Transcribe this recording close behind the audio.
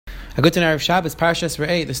A good to know of Shabbos, Parshas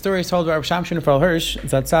Re'eh. The story is told by Rav Shamshon Raphael Hirsch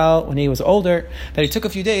Zatzal when he was older, that he took a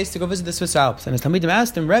few days to go visit the Swiss Alps. And his Talmidim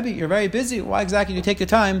asked him, Rebbe, you're very busy. Why exactly do you take the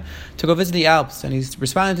time to go visit the Alps? And he's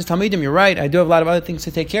responding to his Talmidim, you're right, I do have a lot of other things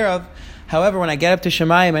to take care of. However, when I get up to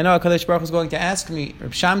Shemayim, I know HaKadosh Baruch Hu is going to ask me,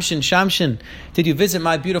 Rav Shamshon, did you visit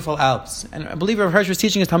my beautiful Alps? And I believe Rav Hirsch was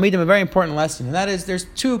teaching his Talmidim a very important lesson, and that is there's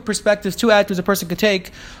two perspectives, two attitudes a person could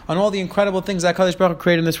take on all the incredible things that HaKadosh Baruch Hu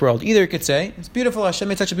created in this world. Either it could say, it's beautiful, Hashem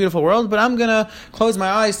made such a beautiful world, but I'm going to close my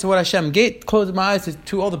eyes to what Hashem gave, close my eyes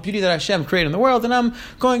to all the beauty that Hashem created in the world, and I'm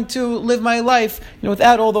going to live my life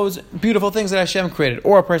without all those beautiful things that Hashem created.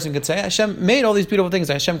 Or a person could say, Hashem made all these beautiful things.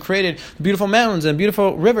 Hashem created beautiful mountains and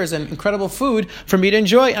beautiful rivers and incredible food for me to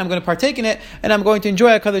enjoy. I'm going to partake in it, and I'm going to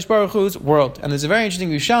enjoy HaKadosh Baruch Hu's world. And there's a very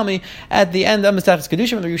interesting Yerushalmi at the end of Mesechus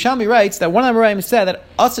Kedushim. The Yerushalmi writes that one of the Amoraim said that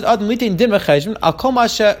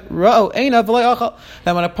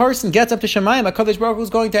that when a person gets up to Shemayim, HaKadosh Baruch Hu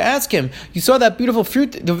is going to ask him, you saw that beautiful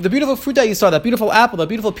fruit, the beautiful fruit that you saw, that beautiful apple, that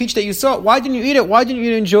beautiful peach that you saw, why didn't you eat it? Why didn't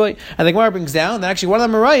you enjoy? And the Gemara brings down that actually one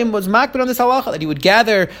of the Amoraim was makbid on this halacha, that he would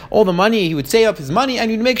gather all the money, he would save up his money,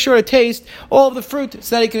 and he'd make sure to taste all of the fruit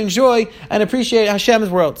so that he could enjoy and appreciate Hashem's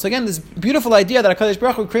world. So again, this beautiful idea that HaKadosh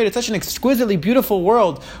Baruch Hu created such an exquisitely beautiful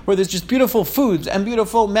world where there's just beautiful foods and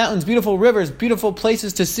beautiful mountains, beautiful rivers, beautiful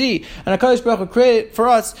places to see, and HaKadosh Baruch Hu created for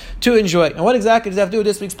us to enjoy. And what exactly does that have to do with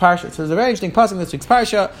this week's parsha? So there's a very interesting pasuk in this week's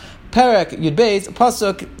parsha, Perek Yud Beis,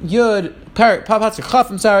 pasuk Yud Pasuk Chaf.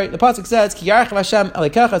 The pasuk says, "Ki yarchav Hashem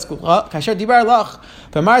Elokecha eskulcha kasher dibar lach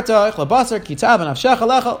v'marta echla basar ki tav nafshecha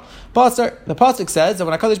lechel basar." The pasuk says that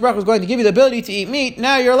when HaKadosh Baruch Hu is going to give you the ability to eat meat,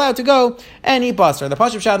 now you're allowed to go and eat basar. The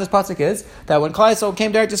pasuk shot in this pasuk is that when Klal Yisrael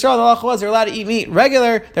came to Eretz Yisrael, the halacha was they're allowed to eat meat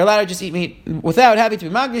regular. They're allowed to just eat meat without having to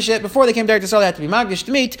be magdish it. Before they came to Eretz Yisrael, they had to be magdish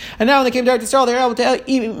to meat, and now when they came to Eretz Yisrael, they were able to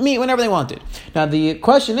eat meat whenever they wanted. Now the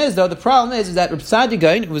question is, though, the problem is that Reb Saadia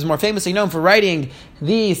Gaon, who was more famously known for writing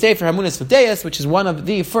the Sefer Hamunas V'Deis, which is one of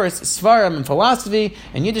the first Svarim in philosophy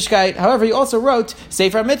and Yiddishkeit. However, he also wrote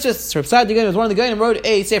Sefer Mitzvahs. So Reb Saadia Gaon was one of the guys who wrote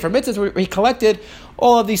a Sefer Mitzvahs where he collected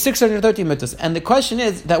all of these 613 mitzvahs. And the question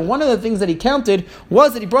is that one of the things that he counted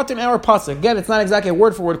was that he brought in our pasuk. Again, it's not exactly a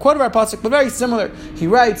word for word quote of our pasuk, but very similar. He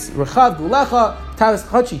writes, Rechav Gulecha, Tavis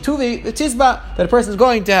Hachi Tuvi, the Tizba, that a person is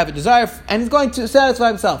going to have a desire and he's going to satisfy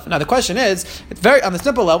himself. Now the question is, it's very on the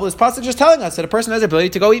simple level, this pasuk is just telling us that a person has the ability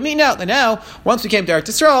to go eat meat now. And now, once we came to Eretz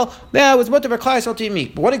Yisrael, now it's much of our Klal Yisrael to eat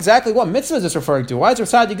meat. But what mitzvah is this referring to? Why is Rav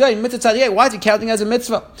Saadia Gaon mitzvah tzadiyah? Why is he counting as a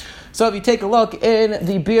mitzvah? So if you take a look in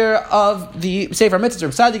the beer of the Sefer Mitzvahs,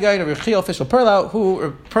 Rav Saadia Gaon, Rav Yechiel Fishel Perlau,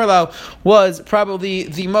 who Perlau was probably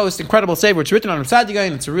the most incredible sefer. It's written on Rav Saadia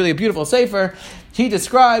Gaon. It's a beautiful sefer. He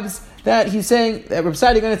describes that he's saying that Rav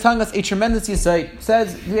Saadia Gaon is telling us a tremendous yesod.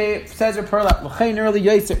 Says Rav Perlau, L'chein early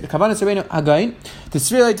yesod, the Kavanah Sereinu Hagain, the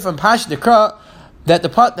Svireit from Pash Dekra, that the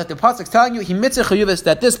pasuk is telling you, he mitzvah chayuvus,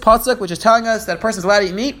 that this pasuk, which is telling us that a person is allowed to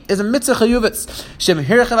eat meat, is a mitzvah chayuvus. Shem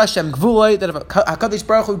hirchav Hashem gvuloi, that if HaKadosh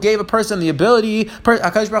Baruch Hu gave a person the ability,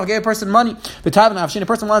 HaKadosh Baruch Hu gave a person money, v'tav nafshin, a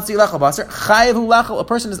person wants to eat lechel basar, chayev hu lechel, a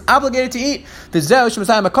person is obligated to eat. V'zeu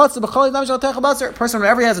shemasayim hakotza b'chol yidam shel techel basar, a person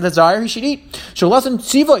whenever he has a desire, he should eat. Shulasan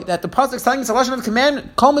tzivoi, that the pasuk is telling us a lashon of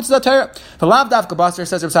command, kol mitzvah Torah, v'lav davka basar,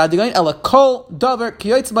 says Rav Saadia Gaon, ela kol davar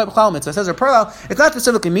kiyoytz by b'chal mitzvah. Says Rav Perlau, it's not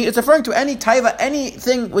specifically meat, it's referring to any taiva,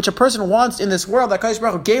 anything which a person wants in this world that HaKadosh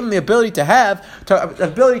Baruch Hu gave him the ability to have, the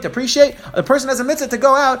ability to appreciate. The person has a mitzvah to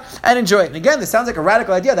go out and enjoy it. And again, this sounds like a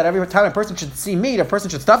radical idea that every time a person should see meat, a person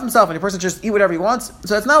should stuff himself, and a person should just eat whatever he wants.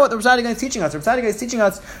 So that's not what the Rav Saadia Gaon is teaching us. Rav Saadia Gaon is teaching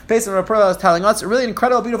us, based on what Perlau is telling us, a really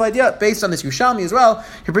incredible, beautiful idea based on this Yerushalmi as well.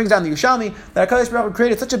 He brings down the Yerushalmi that HaKadosh Baruch Hu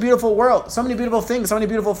created such a beautiful world, so many beautiful things, so many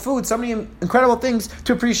beautiful foods, so many incredible things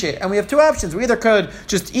to appreciate. And we have two options. We either could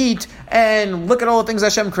just eat and look at all the things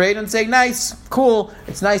Hashem created and say, nice, cool,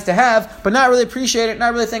 it's nice to have, but not really appreciate it,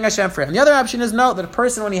 not really thank Hashem for it. And the other option is no, that a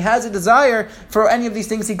person, when he has a desire for any of these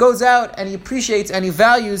things, he goes out and he appreciates and he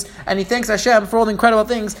values and he thanks Hashem for all the incredible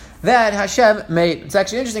things that Hashem made. It's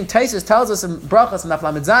actually interesting. Taisus tells us in Brachas and Daf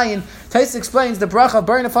Lamed Zayin, Taisus explains the bracha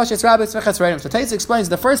Bar Nefashis Rabbis V'Chetz Reinim. So Taisus explains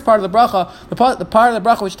the first part of the bracha, the part of the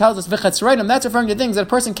bracha which tells us V'Chetz Reinim, that's referring to things that a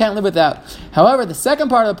person can't live without. However, the second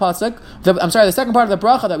part of the pasuk, the second part of the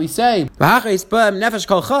bracha that we say, V'Hachis B'Em Nefesh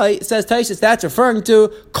Kol Chai, says Taisus, that's referring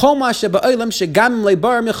to Kol Ma She'Ba'olam She'Gamim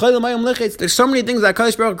Le'Bar Mecholim Ayom Lichitz. There's so many things that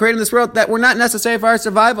HaKadosh Baruch Hu created in this world that were not necessary for our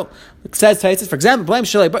survival. It says Taisus, for example, blame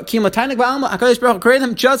Shalei, but Kim Latanik Ba'alma, HaKadosh Baruch Hu created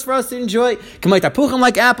them just for for us to enjoy.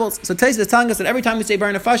 Like apples. So Taisa is telling us that every time we say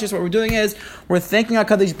Bar Nefashis, what we're doing is we're thanking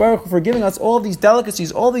HaKadosh Baruch Hu for giving us all these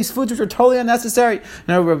delicacies, all these foods which are totally unnecessary.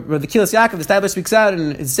 Where the Kilas Yaakov, the Stabler, speaks out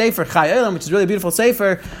in his Sefer Chai Olam, which is a really beautiful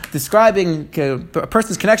Sefer, describing a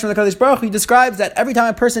person's connection with HaKadosh Baruch Hu. He describes that every time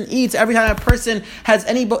a person eats, every time a person has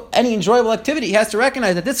any enjoyable activity, he has to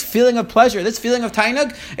recognize that this feeling of pleasure, this feeling of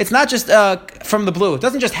tainug, it's not just from the blue. It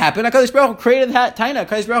doesn't just happen. HaKadosh Baruch Hu created that tainug.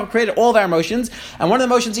 HaKadosh Baruch Hu created all of our emotions, and one of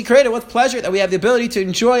the emotions He created was pleasure, that we have the ability to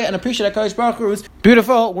enjoy and appreciate HaKadosh Baruch Hu's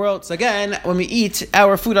beautiful world. So again, when we eat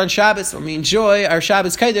our food on Shabbos, when we enjoy our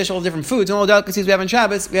Shabbos Kodesh, all the different foods and all the delicacies we have on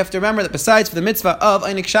Shabbos, we have to remember that besides for the mitzvah of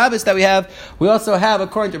Einik Shabbos that we have, we also have,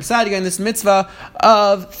 according to Psadiga, in this mitzvah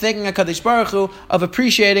of thanking HaKadosh Baruch Hu, of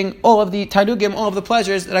appreciating all of the tainugim, all of the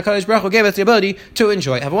pleasures that HaKadosh Baruch Hu gave us the ability to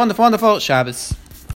enjoy. Have a wonderful, wonderful Shabbos.